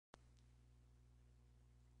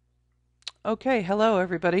Okay, hello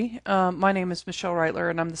everybody. My name is Michelle Reitler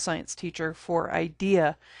and I'm the science teacher for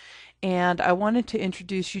IDEA. And I wanted to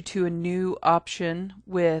introduce you to a new option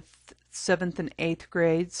with 7th and 8th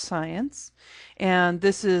grade science. And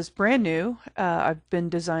this is brand new. I've been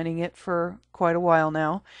designing it for quite a while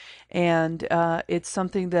now. And it's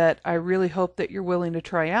something that I really hope that you're willing to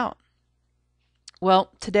try out. Well,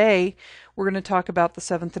 today we're going to talk about the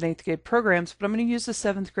 7th and 8th grade programs, but I'm going to use the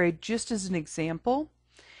 7th grade just as an example.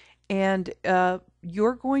 And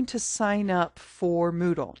you're going to sign up for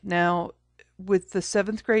Moodle. Now, with the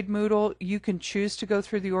 7th grade Moodle, you can choose to go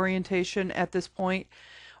through the orientation at this point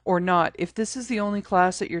or not. If this is the only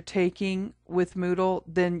class that you're taking with Moodle,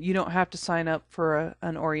 then you don't have to sign up for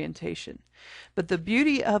an orientation. But the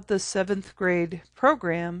beauty of the 7th grade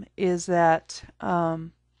program is that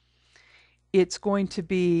it's going to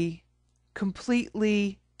be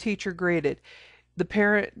completely teacher graded. The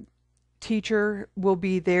parent teacher will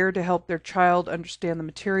be there to help their child understand the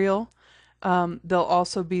material. They'll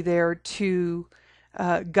also be there to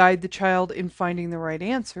guide the child in finding the right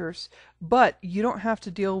answers, but you don't have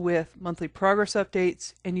to deal with monthly progress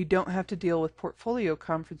updates and you don't have to deal with portfolio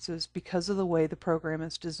conferences because of the way the program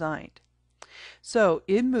is designed. So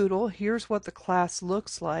in Moodle, here's what the class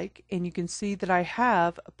looks like, and you can see that I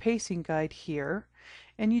have a pacing guide here,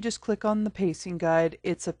 and you just click on the pacing guide.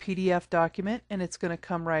 It's a PDF document and it's going to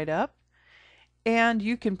come right up. And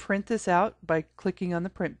you can print this out by clicking on the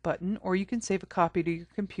print button, or you can save a copy to your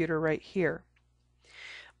computer right here.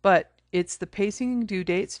 But it's the pacing and due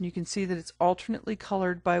dates, and you can see that it's alternately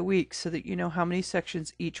colored by week so that you know how many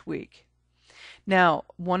sections each week. Now,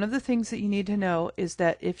 one of the things that you need to know is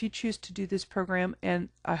that if you choose to do this program, and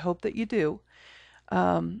I hope that you do,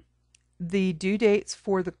 the due dates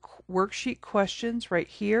for the worksheet questions right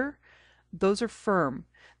here, those are firm.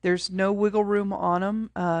 There's no wiggle room on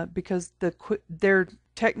them because they're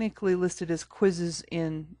technically listed as quizzes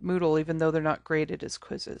in Moodle, even though they're not graded as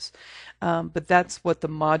quizzes. But that's what the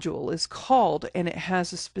module is called, and it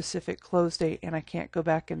has a specific close date, and I can't go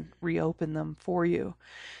back and reopen them for you.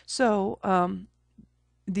 So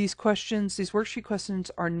these worksheet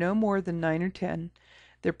questions are no more than 9 or 10.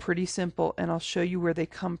 They're pretty simple, and I'll show you where they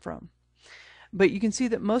come from. But you can see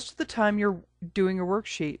that most of the time you're doing a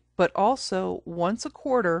worksheet, but also once a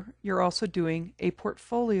quarter, you're also doing a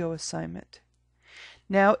portfolio assignment.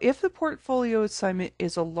 Now, if the portfolio assignment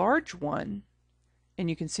is a large one, and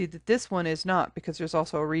you can see that this one is not because there's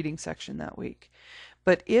also a reading section that week.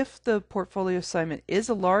 But if the portfolio assignment is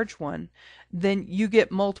a large one, then you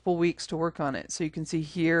get multiple weeks to work on it. So you can see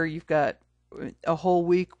here you've got a whole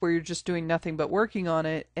week where you're just doing nothing but working on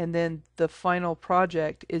it, and then the final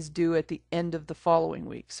project is due at the end of the following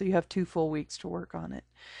week. So you have 2 full weeks to work on it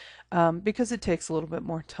because it takes a little bit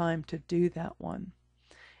more time to do that one.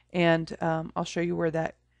 And I'll show you where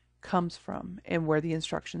that comes from and where the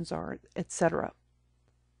instructions are, etc.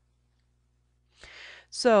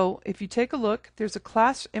 So if you take a look, there's a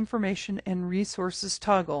class information and resources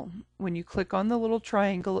toggle. When you click on the little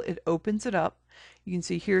triangle, it opens it up. You can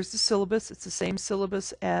see here's the syllabus. It's the same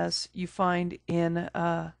syllabus as you find in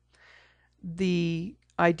the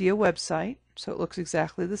IDEA website, so it looks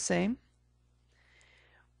exactly the same.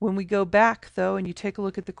 When we go back, though, and you take a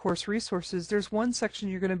look at the course resources, there's one section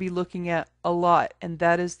you're going to be looking at a lot, and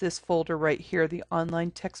that is this folder right here, the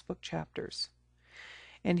online textbook chapters.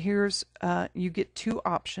 And here's, you get 2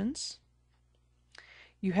 options.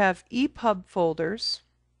 You have EPUB folders,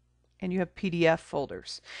 and you have PDF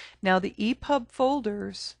folders. Now the EPUB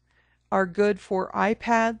folders are good for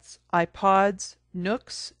iPads, iPods,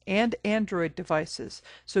 Nooks, and Android devices.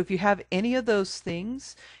 So if you have any of those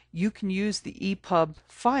things, you can use the EPUB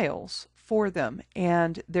files for them.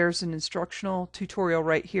 And there's an instructional tutorial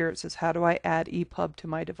right here. It says, how do I add EPUB to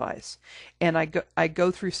my device? And I go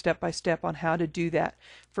through step by step on how to do that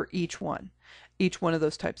for each one of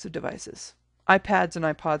those types of devices. iPads and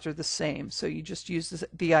iPods are the same, so you just use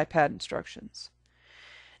the iPad instructions.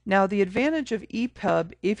 Now the advantage of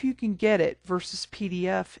EPUB, if you can get it, versus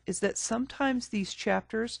PDF, is that sometimes these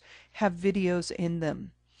chapters have videos in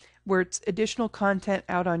them, where it's additional content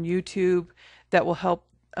out on YouTube that will help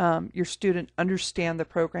your student understand the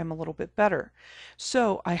program a little bit better.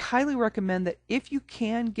 So I highly recommend that if you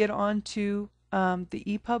can get onto the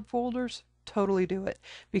EPUB folders, totally do it,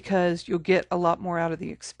 because you'll get a lot more out of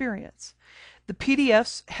the experience. The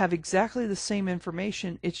PDFs have exactly the same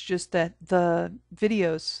information, it's just that the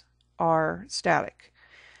videos are static.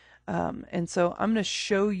 And so I'm going to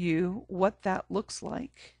show you what that looks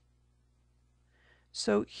like.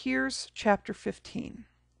 So here's chapter 15.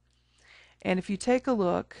 And if you take a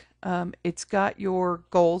look, it's got your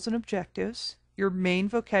goals and objectives, your main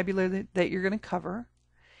vocabulary that you're going to cover,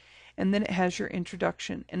 and then it has your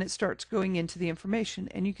introduction, and it starts going into the information.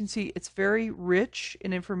 And you can see it's very rich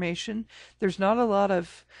in information. There's not a lot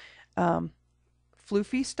of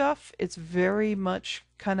floofy stuff. It's very much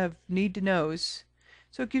kind of need to knows.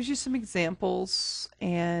 So it gives you some examples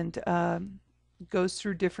and goes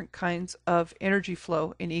through different kinds of energy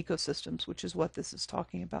flow in ecosystems, which is what this is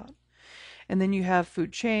talking about. And then you have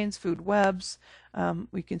food chains, food webs.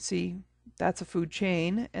 We can see that's a food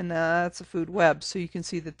chain and that's a food web. So you can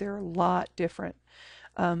see that they're a lot different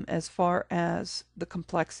as far as the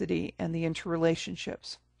complexity and the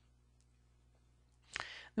interrelationships.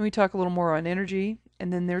 Then we talk a little more on energy,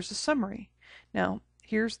 and then there's a summary. Now,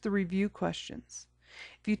 here's the review questions.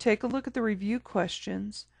 If you take a look at the review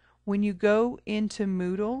questions, when you go into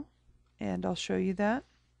Moodle, and I'll show you that.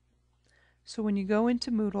 So when you go into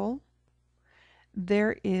Moodle,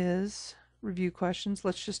 there is review questions.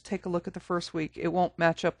 Let's just take a look at the first week. It won't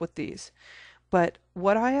match up with these. But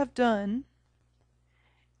what I have done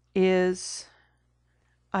is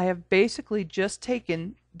I have basically just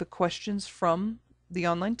taken the questions from the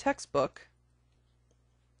online textbook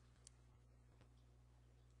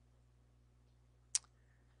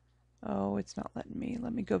Oh, it's not letting me.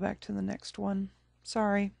 Let me go back to the next one.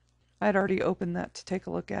 Sorry. I'd already opened that to take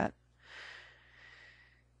a look at.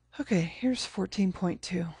 Okay, here's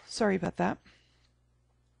 14.2. Sorry about that.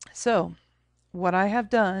 So, what I have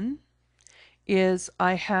done is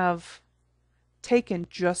I have taken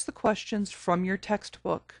just the questions from your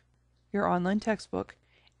textbook, your online textbook,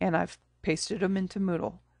 and I've pasted them into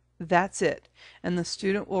Moodle. That's it. And the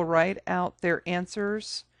student will write out their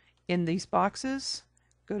answers in these boxes,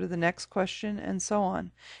 go to the next question, and so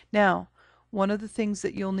on. Now, one of the things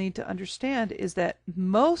that you'll need to understand is that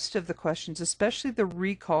most of the questions, especially the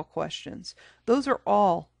recall questions, those are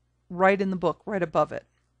all right in the book, right above it.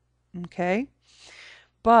 Okay?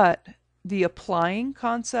 But the applying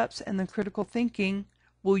concepts and the critical thinking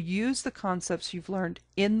will use the concepts you've learned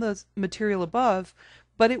in the material above,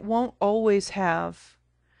 but it won't always have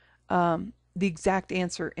the exact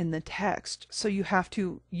answer in the text. So you have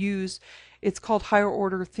to use, it's called higher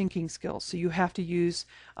order thinking skills. So you have to use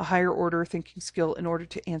a higher order thinking skill in order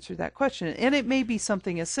to answer that question. And it may be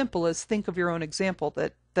something as simple as think of your own example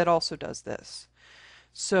that also does this.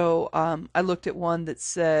 So I looked at one that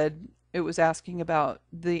said, it was asking about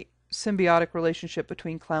the symbiotic relationship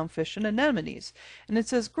between clownfish and anemones. And it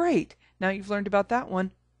says, great, now you've learned about that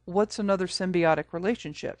one. What's another symbiotic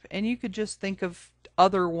relationship? And you could just think of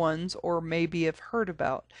other ones or maybe have heard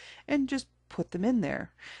about and just put them in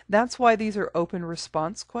there. That's why these are open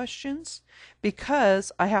response questions,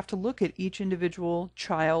 because I have to look at each individual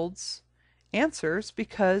child's answers,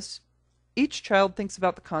 because each child thinks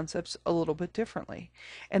about the concepts a little bit differently.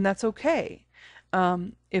 And that's okay.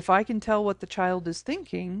 If I can tell what the child is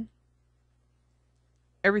thinking,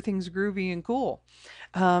 everything's groovy and cool.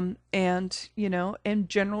 And, you know, and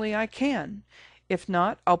generally I can. If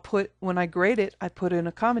not, I'll put, when I grade it, I put in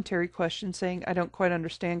a commentary question saying, I don't quite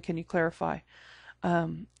understand, can you clarify?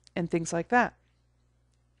 And things like that.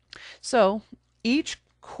 So each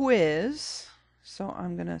quiz, so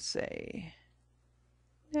I'm going to say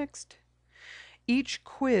next. Each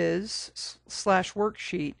quiz /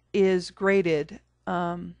 worksheet is graded.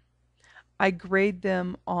 I grade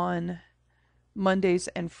them on Mondays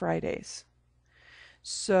and Fridays.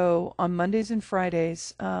 So on Mondays and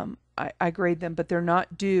Fridays, I grade them, but they're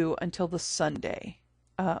not due until the Sunday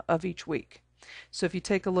of each week. So if you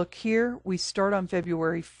take a look here, we start on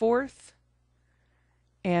February 4th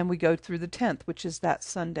and we go through the 10th, which is that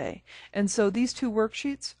Sunday. And so these two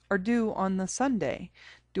worksheets are due on the Sunday.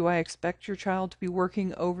 Do I expect your child to be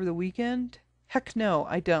working over the weekend? Heck no,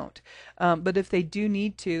 I don't. But if they do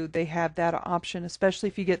need to, they have that option, especially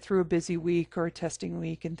if you get through a busy week or a testing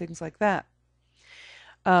week and things like that.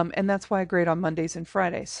 And that's why I grade on Mondays and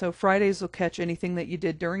Fridays. So Fridays will catch anything that you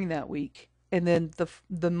did during that week, and then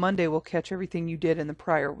the Monday will catch everything you did in the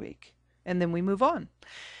prior week. And then we move on.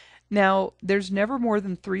 Now, there's never more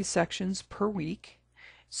than 3 sections per week.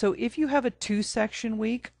 So if you have a 2-section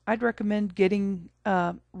week, I'd recommend reading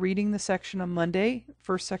the section on Monday,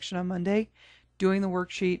 first section on Monday, doing the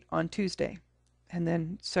worksheet on Tuesday, and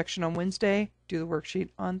then section on Wednesday, do the worksheet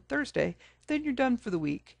on Thursday. Then you're done for the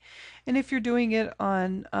week. And if you're doing it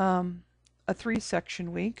on a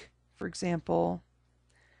 3-section week, for example,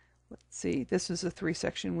 let's see, this is a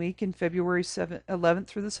 3-section week in February 11th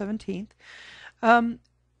through the 17th.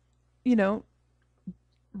 You know,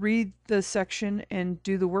 read the section and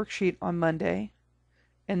do the worksheet on Monday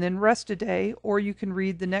and then rest a day, or you can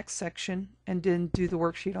read the next section and then do the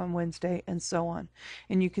worksheet on Wednesday, and so on.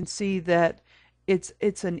 And you can see that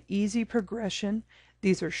it's an easy progression.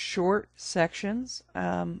 These are short sections.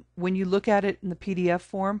 When you look at it in the PDF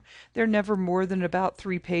form, they're never more than about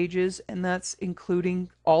 3 pages, and that's including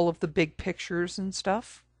all of the big pictures and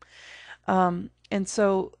stuff. And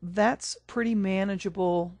so that's pretty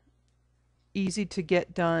manageable, easy to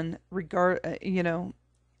get done,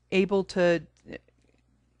 able to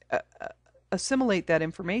uh, assimilate that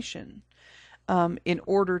information in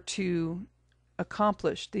order to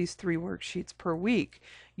accomplish these 3 worksheets per week.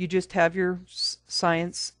 You just have your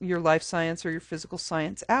science, your life science or your physical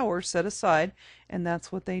science hour set aside, and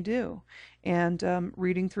that's what they do. And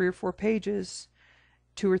reading 3 or 4 pages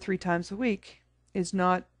 2 or 3 times a week is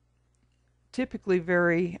not typically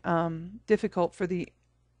very difficult for the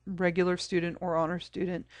regular student or honor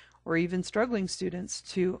student or even struggling students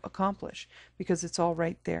to accomplish, because it's all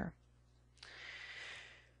right there.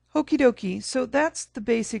 Okie dokie, so that's the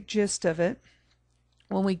basic gist of it.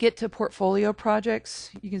 When we get to portfolio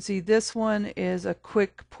projects, you can see this one is a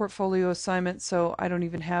quick portfolio assignment, so I don't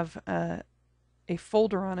even have a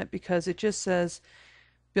folder on it because it just says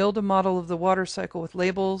build a model of the water cycle with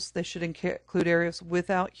labels. They should include areas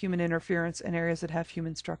without human interference and areas that have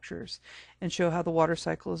human structures, and show how the water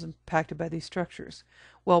cycle is impacted by these structures.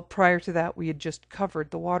 Well, prior to that, we had just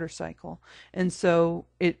covered the water cycle, and so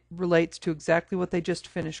it relates to exactly what they just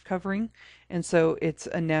finished covering, and so it's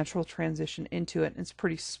a natural transition into it. And it's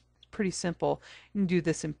pretty simple. You can do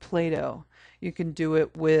this in Play-Doh. You can do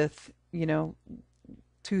it with,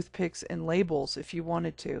 toothpicks and labels if you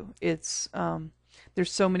wanted to. It's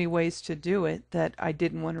there's so many ways to do it that I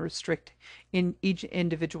didn't want to restrict in each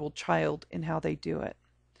individual child in how they do it.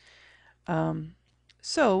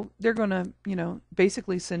 So they're going to,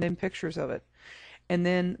 basically send in pictures of it. And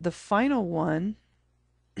then the final one,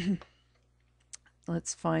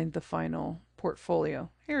 let's find the final portfolio.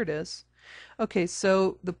 Here it is. Okay,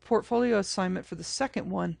 so the portfolio assignment for the second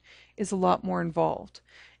one is a lot more involved.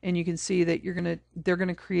 And you can see that they're going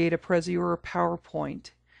to create a Prezi or a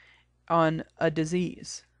PowerPoint on a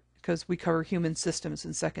disease, because we cover human systems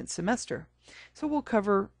in second semester. So we'll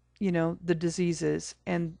cover, the diseases,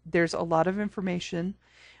 and there's a lot of information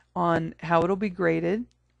on how it'll be graded,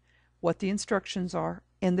 what the instructions are,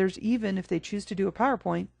 and there's even, if they choose to do a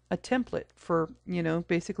PowerPoint, a template for,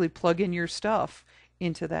 basically plug in your stuff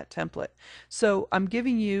into that template. So I'm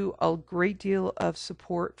giving you a great deal of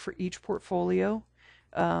support for each portfolio,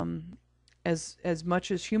 as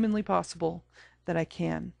much as humanly possible that I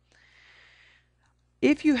can.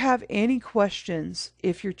 If you have any questions,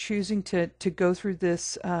 if you're choosing to go through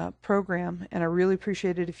this program, and I really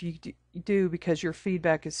appreciate it if you do, because your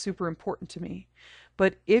feedback is super important to me.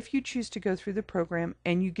 But if you choose to go through the program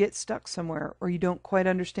and you get stuck somewhere or you don't quite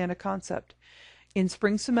understand a concept, in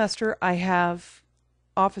spring semester I have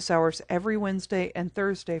office hours every Wednesday and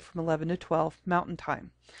Thursday from 11 to 12 Mountain Time.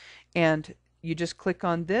 And you just click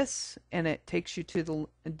on this and it takes you to the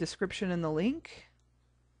description and the link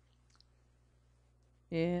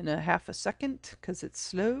in a half a second because it's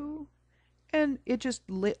slow, and it just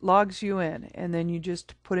logs you in, and then you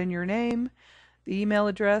just put in your name, the email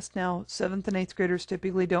address. Now 7th and 8th graders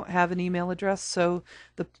typically don't have an email address, so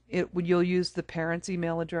you'll use the parent's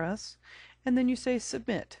email address, and then you say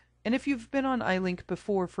submit. And if you've been on iLink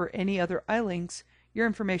before for any other iLinks, your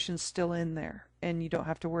information's still in there and you don't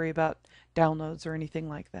have to worry about downloads or anything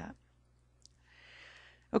like that.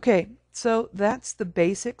 Okay, so that's the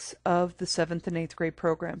basics of the 7th and 8th grade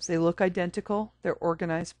programs. They look identical. They're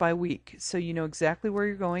organized by week, so you know exactly where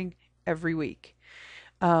you're going every week.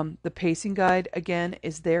 The pacing guide, again,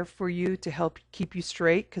 is there for you to help keep you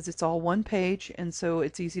straight because it's all one page, and so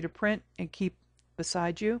it's easy to print and keep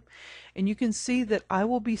beside you. And you can see that I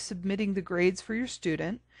will be submitting the grades for your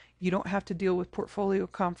student. You don't have to deal with portfolio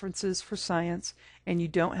conferences for science, and you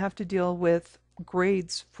don't have to deal with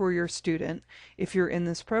grades for your student if you're in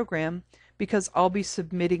this program, because I'll be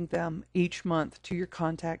submitting them each month to your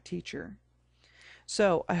contact teacher.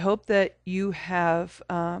 So I hope that you have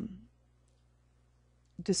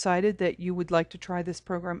decided that you would like to try this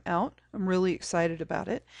program out. I'm really excited about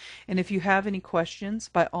it. And if you have any questions,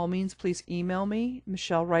 by all means, please email me,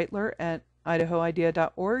 Michelle Reitler at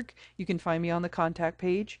idahoidea.org. You can find me on the contact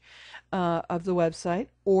page of the website,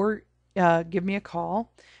 or give me a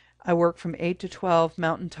call. I work from 8 to 12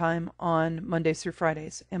 Mountain Time on Mondays through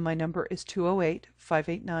Fridays, and my number is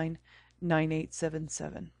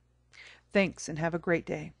 208-589-9877. Thanks, and have a great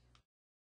day.